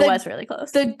close. It was really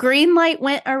close. The green light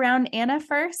went around Anna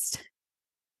first.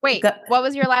 Wait, what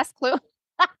was your last clue?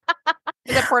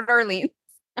 Is it Port Orleans?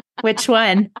 Which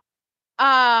one?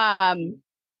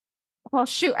 Well,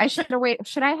 shoot, I should have waited.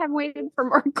 Should I have waited for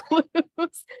more clues?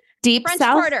 Deep French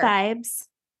South Quarter. vibes.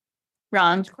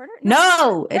 Wrong. French Quarter?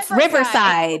 No, it's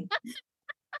Riverside.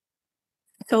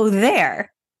 So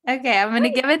there. Okay, I'm going to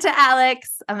give it to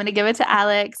Alex.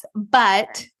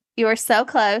 But you are so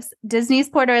close. Disney's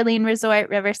Port Orleans Resort,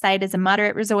 Riverside is a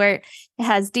moderate resort. It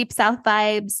has Deep South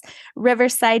vibes,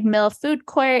 Riverside Mill Food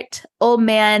Court, Old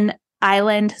Man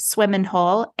Island Swimming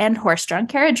Hole, and horse-drawn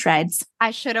carriage rides.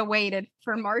 I should have waited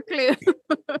for more clues.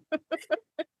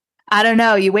 I don't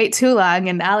know. You wait too long,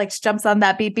 and Alex jumps on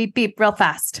that beep, beep, beep real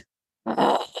fast.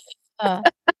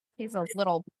 He's a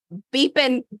little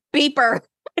beeping beeper.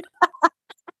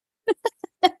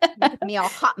 Making me all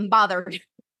hot and bothered.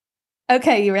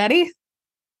 Okay, you ready?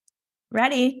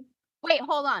 Ready. Wait,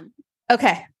 hold on.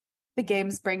 Okay. The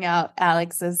games bring out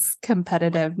Alex's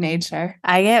competitive nature.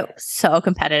 I get so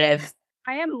competitive.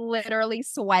 I am literally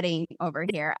sweating over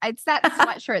here. It's that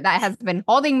sweatshirt that has been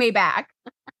holding me back.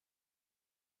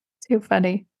 Too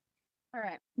funny. All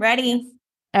right. Ready.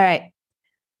 All right.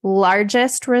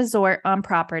 Largest resort on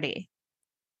property.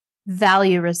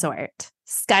 Value Resort.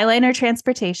 Skyliner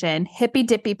Transportation. Hippy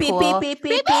Dippy Beep, Pool. beep,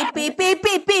 beep, beep, beep, beep,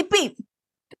 beep, beep, beep.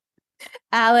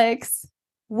 Alex.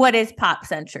 What is Pop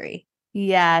Century?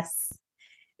 Yes.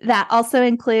 That also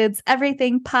includes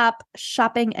everything pop,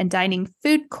 shopping and dining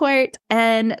food court,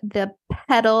 and the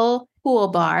pedal pool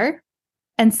bar,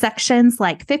 and sections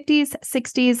like 50s,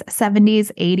 60s,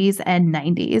 70s, 80s, and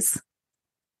 90s.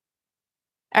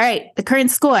 All right. The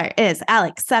current score is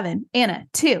Alex 7, Anna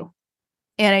 2.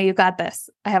 Anna, you got this.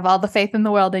 I have all the faith in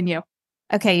the world in you.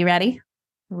 Okay, you ready?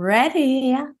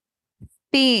 Ready.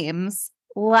 Themes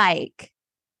like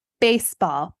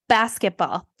baseball,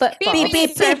 basketball, football, Beep,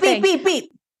 beep, beep, beep, beep,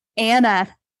 beep. Anna.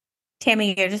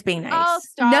 Tammy, you're just being nice. All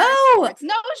Star No. Sports.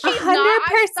 No, she's 100%. not.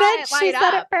 I saw it She light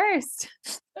said up. it first.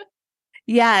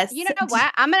 Yes. You know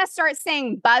what? I'm going to start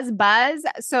saying buzz buzz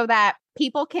so that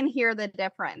people can hear the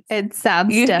difference. It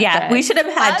sounds different. Yeah, we should have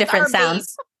had Buzz different or beep?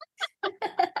 sounds.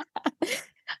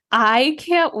 I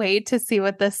can't wait to see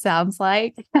what this sounds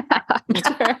like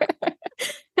after.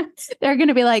 They're going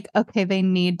to be like, okay, they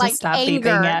need to Like stop anger.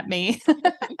 beeping at me.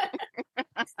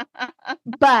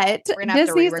 But We're going to have to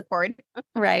Disney's re-record.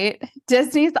 right.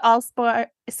 Disney's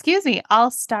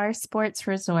All-Star Sports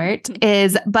Resort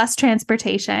is bus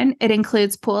transportation. It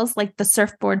includes pools like the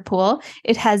surfboard pool.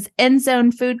 It has end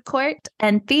zone food court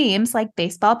and themes like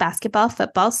baseball, basketball,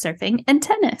 football, surfing, and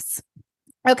tennis.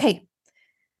 Okay.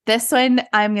 This one,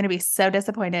 I'm going to be so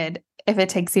disappointed if it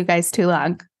takes you guys too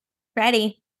long.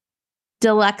 Ready.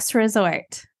 Deluxe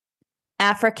Resort.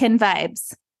 African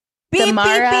vibes. Beep,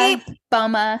 Damara, beep, beep.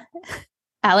 Boma.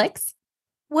 Alex?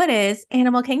 What is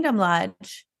Animal Kingdom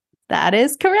Lodge? That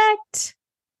is correct.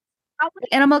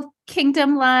 Animal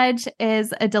Kingdom Lodge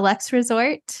is a deluxe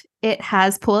resort. It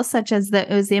has pools such as the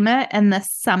Ozima and the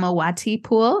Samawati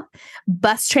pool.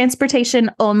 Bus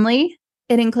transportation only.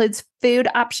 It includes food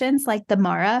options like the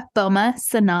Mara, Boma,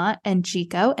 Sanaa, and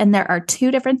Chico. And there are 2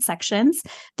 different sections,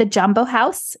 the Jumbo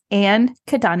House and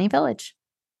Kidani Village.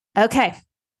 Okay,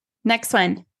 next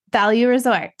one. Value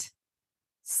Resort.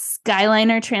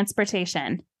 Skyliner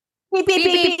Transportation. Beep, beep,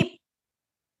 beep, beep.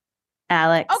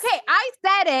 Alex. Okay, I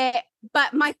said it,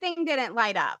 but my thing didn't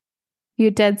light up. You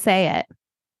did say it.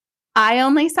 I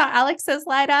only saw Alex's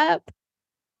light up.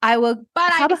 I will.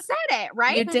 But how I about- said it,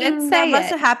 right? You did That say must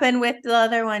it. have happened with the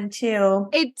other one too.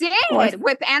 It did course.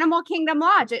 with Animal Kingdom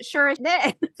Lodge. It sure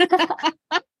did.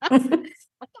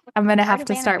 I'm going to have Art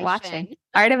to of start Animation. watching.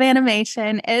 Art of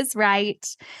Animation is right.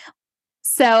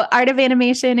 So Art of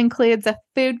Animation includes a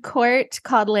food court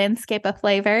called Landscape of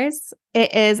Flavors.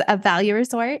 It is a value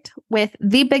resort with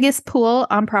the biggest pool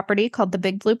on property called the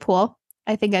Big Blue Pool.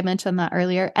 I think I mentioned that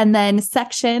earlier. And then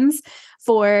sections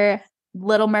for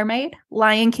Little Mermaid,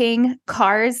 Lion King,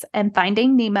 Cars, and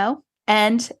Finding Nemo.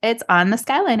 And it's on the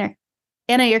Skyliner.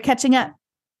 Anna, you're catching up.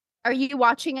 Are you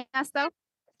watching us though?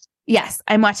 Yes,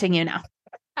 I'm watching you now.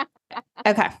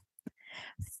 Okay.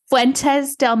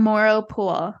 Fuentes del Moro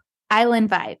Pool, Island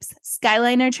Vibes,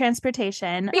 Skyliner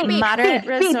Transportation, Beep, beep, Moderate beep,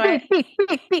 beep, Resort. beep, beep,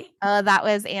 beep, beep. Oh, that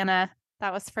was Anna.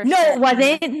 That was for No, sure. it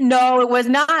wasn't. No, it was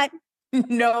not.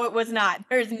 No, it was not.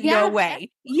 There's Yeah. no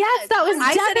way. Yes, that was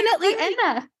I said it definitely clearly.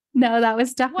 Anna. No, that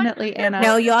was definitely Anna.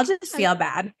 No, y'all just feel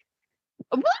bad.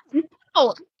 What?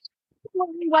 Oh,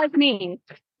 it was me.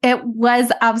 It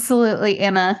was absolutely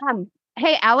Anna.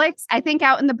 Hey, Alex, I think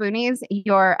out in the boonies,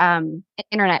 your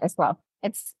internet is slow.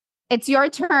 It's your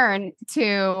turn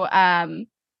to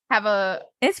have a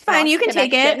It's fine. You can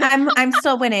take it. connection. I'm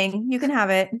still winning. You can have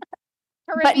it.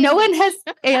 But no one has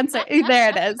answered. There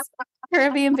it is.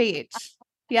 Caribbean Beach.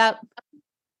 Yep.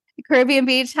 Caribbean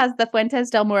Beach has the Fuentes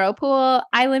del Moro pool,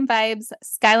 Island Vibes,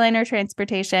 Skyliner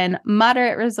Transportation,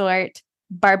 Moderate Resort,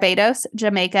 Barbados,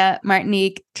 Jamaica,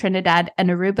 Martinique, Trinidad, and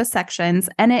Aruba sections,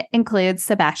 and it includes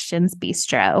Sebastian's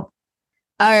Bistro.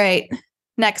 All right,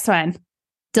 next one.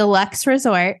 Deluxe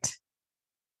Resort,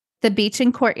 the beach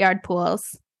and courtyard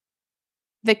pools,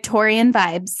 Victorian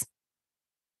Vibes.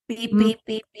 Beep, beep,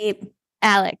 beep, beep.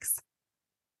 Alex.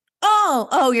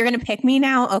 Oh, you're going to pick me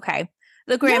now? Okay.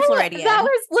 The Grand Floridian. That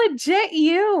was legit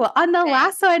you. On the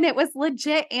last one, it was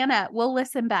legit Anna. We'll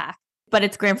listen back. But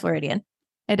it's Grand Floridian.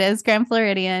 It is Grand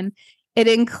Floridian. It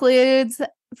includes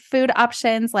food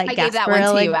options like I gave that one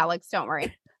to you, Alex. Don't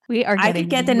worry. We are I could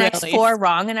get the next 4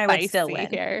 wrong and I would still win.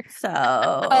 Here. So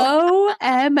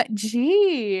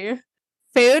OMG.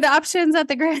 Food options at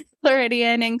the Grand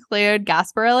Floridian include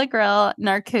Gasparilla Grill,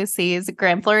 Narcoossee's,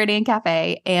 Grand Floridian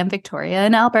Cafe, and Victoria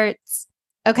and Albert's.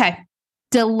 Okay.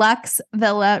 Deluxe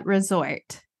Villa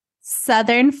Resort.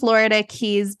 Southern Florida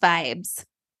Keys Vibes.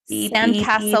 Beep,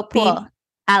 Sandcastle beep, Pool. beep.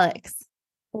 Alex.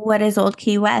 What is Old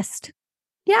Key West?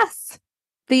 Yes.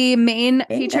 The main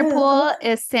Bingo. feature pool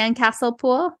is Sandcastle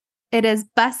Pool. It is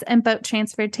bus and boat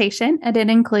transportation, and it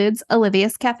includes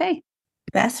Olivia's Cafe.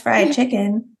 Best fried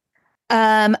chicken.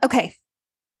 Okay.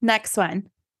 Next one.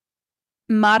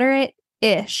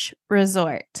 Moderate-ish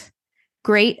resort.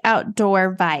 Great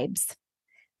outdoor vibes.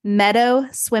 Meadow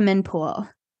swimming pool.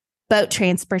 Boat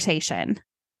transportation.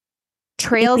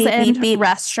 Trails Beep, beep, and beep, beep.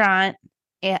 restaurant.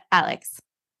 Alex.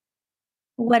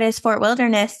 What is Fort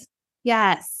Wilderness?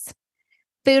 Yes.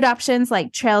 Food options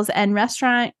like Trails End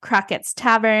Restaurant, Crockett's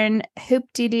Tavern,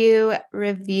 Hoop-de-Doo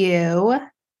Review,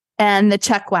 and the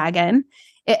Chuck Wagon.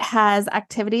 It has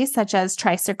activities such as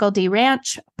Tricycle D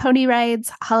Ranch, pony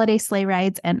rides, holiday sleigh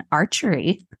rides, and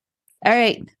archery. All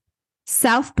right.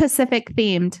 South Pacific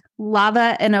themed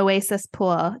Lava and Oasis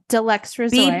Pool, Deluxe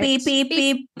Resort. Beep, beep,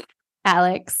 beep, beep.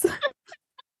 Alex.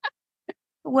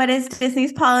 What is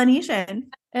Disney's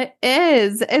Polynesian? It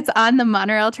is. It's on the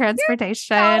monorail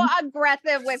transportation. So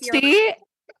aggressive with your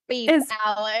beep, is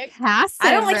Alex. Passive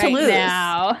I don't like to lose.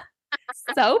 now.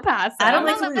 So passive. I don't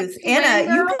like to lose.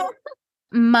 Anna, you go.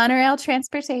 Monorail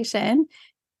transportation.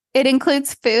 It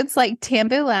includes foods like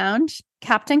Tambu Lounge,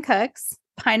 Captain Cook's,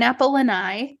 Pineapple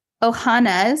Lanai,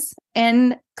 Ohana's,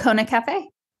 and Kona Cafe.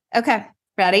 Okay,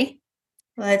 ready?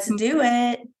 Let's do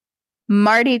it.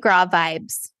 Mardi Gras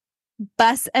vibes.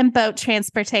 Bus and boat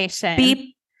transportation.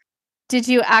 Beep. Did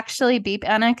you actually beep,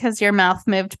 Anna? Because your mouth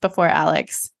moved before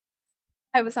Alex.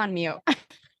 I was on mute.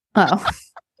 Oh.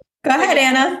 Go ahead,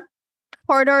 Anna.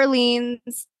 Port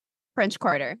Orleans, French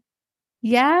Quarter.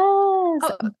 Yes.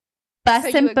 Oh,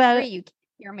 Bus so and you boat. agree, you can't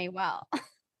hear me well.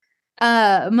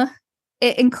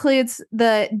 It includes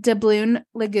the Doubloon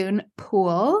Lagoon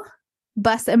Pool,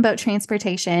 bus and boat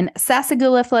transportation,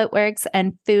 Sasagula Floatworks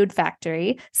and Food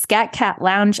Factory, Scat Cat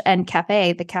Lounge and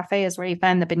Cafe. The cafe is where you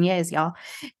find the beignets, y'all.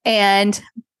 And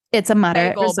it's a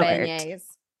moderate Bagel resort. beignets.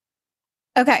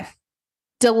 Okay.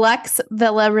 Deluxe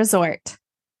Villa Resort,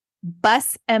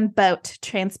 bus and boat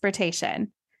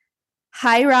transportation,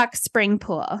 High Rock Spring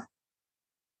Pool,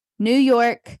 New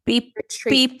York Beep,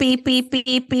 Retreat. beep, beep, beep,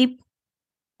 beep, beep.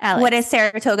 Alex. What is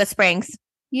Saratoga Springs?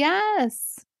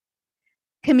 Yes.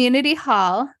 Community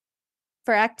Hall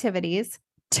for activities,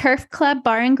 Turf Club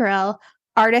Bar and Grill,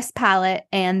 Artist Palette,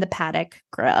 and the Paddock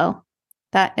Grill.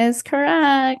 That is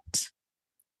correct.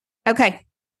 Okay.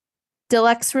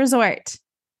 Deluxe Resort,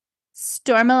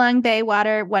 Stormalong Bay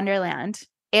Water Wonderland,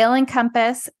 Ale and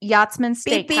Compass, Yachtsman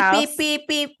Beep, beep, Steakhouse. beep, beep,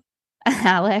 beep.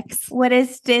 Alex. What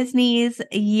is Disney's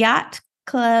Yacht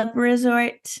Club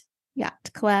Resort?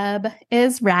 Yacht Club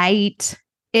is right.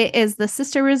 It is the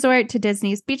sister resort to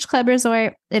Disney's Beach Club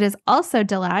Resort. It is also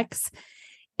deluxe.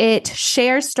 It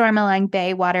shares Stormalong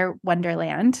Bay Water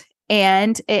Wonderland,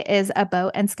 and it is a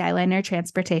boat and Skyliner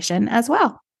transportation as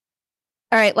well.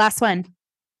 All right, last one.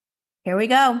 Here we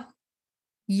go.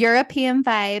 European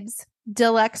Vibes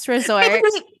Deluxe Resort.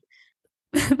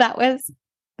 that was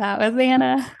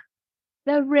Anna.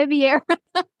 The Riviera.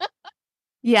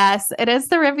 Yes, it is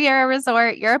the Riviera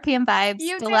Resort, European Vibes,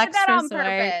 You Deluxe did that on Resort,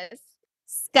 purpose.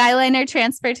 Skyliner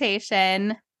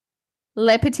Transportation,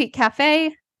 Le Petit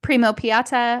Cafe, Primo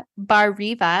Piatti, Bar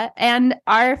Riva, and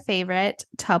our favorite,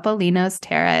 Topolino's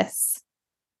Terrace.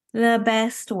 The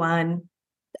best one.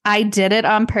 I did it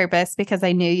on purpose because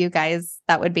I knew you guys,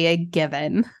 that would be a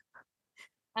given.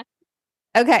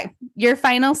 Okay, your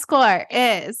final score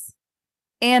is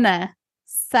Anna,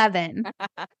 7.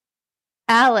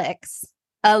 Alex,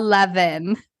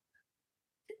 11.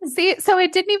 See, so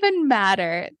it didn't even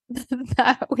matter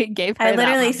that we gave her I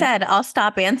literally that said, I'll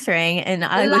stop answering and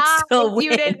I would Lies, still win.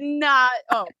 You did not.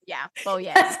 Oh, yeah. Well,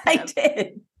 Yes, yes. I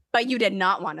did. But you did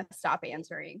not want to stop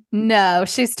answering. No,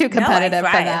 she's too competitive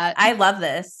for that. I love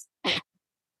this.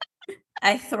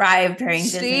 I thrive during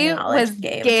She Disney knowledge was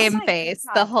games. game Oh my face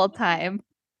God. the whole time.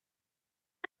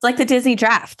 It's like the Disney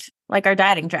draft, like our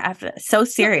dieting draft. So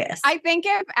serious. I think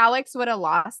if Alex would have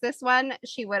lost this one,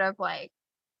 she would have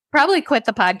Probably quit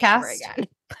the never podcast.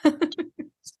 again.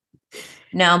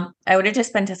 No, I would have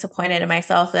just been disappointed in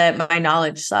myself that my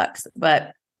knowledge sucks,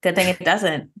 but good thing it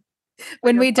doesn't.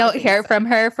 When Your we don't plugging hear sucks. from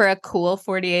her for a cool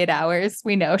 48 hours,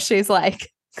 we know she's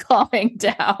like calming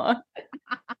down.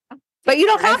 But you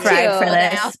don't I have thrive to for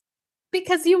this.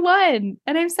 because you won.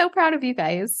 And I'm so proud of you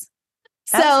guys.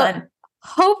 That's So fun.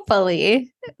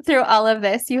 hopefully through all of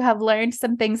this, you have learned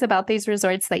some things about these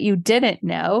resorts that you didn't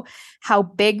know, how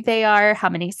big they are, how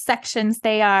many sections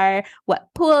they are, what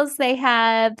pools they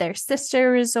have, their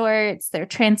sister resorts, their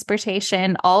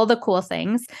transportation, all the cool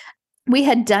things. We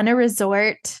had done a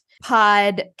resort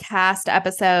podcast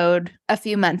episode a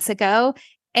few months ago,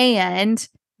 and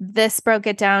this broke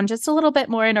it down just a little bit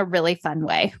more in a really fun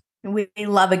way. We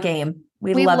love a game.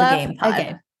 We love a game pod. a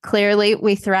game. Clearly,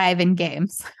 we thrive in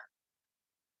games.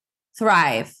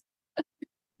 Thrive.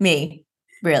 Me.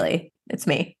 Really. It's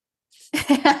me.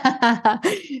 Wow.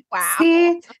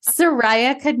 See,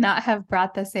 Soraya could not have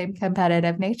brought the same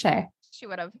competitive nature. She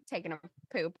would have taken a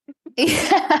poop.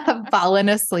 Yeah, fallen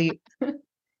asleep.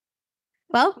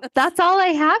 Well, that's all I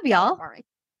have, y'all. Sorry.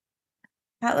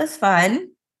 That was fun.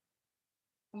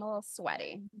 I'm a little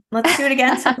sweaty. Let's do it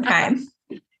again sometime.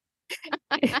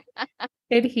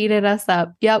 It heated us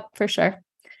up. Yep, for sure.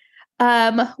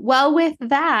 Well, with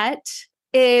that,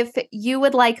 if you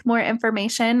would like more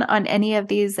information on any of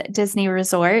these Disney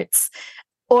resorts,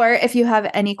 or if you have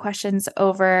any questions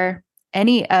over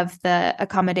any of the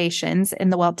accommodations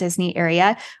in the Walt Disney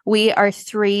area, we are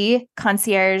 3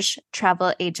 concierge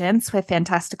travel agents with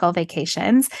Fantastical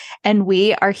Vacations, and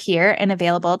we are here and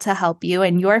available to help you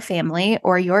and your family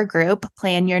or your group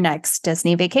plan your next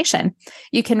Disney vacation.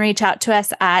 You can reach out to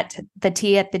us at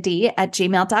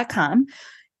theteaatthed@gmail.com.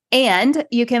 And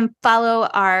you can follow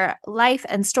our life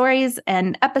and stories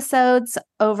and episodes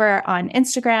over on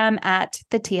Instagram at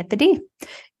the Tea at the D.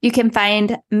 You can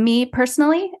find me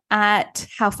personally at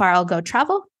How Far I'll Go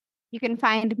Travel. You can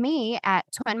find me at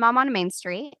Twin Mom on Main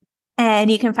Street.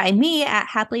 And you can find me at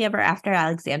Happily Ever After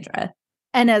Alexandra.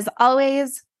 And as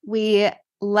always, we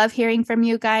love hearing from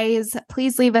you guys.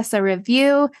 Please leave us a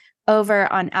review over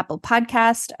on Apple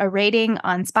Podcast, a rating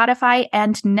on Spotify,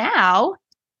 and now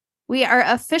we are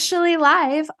officially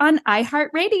live on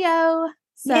iHeartRadio.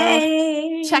 So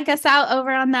Yay! check us out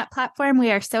over on that platform.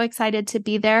 We are so excited to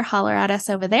be there. Holler at us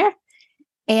over there.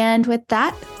 And with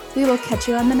that, we will catch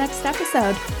you on the next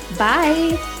episode.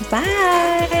 Bye.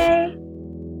 Bye.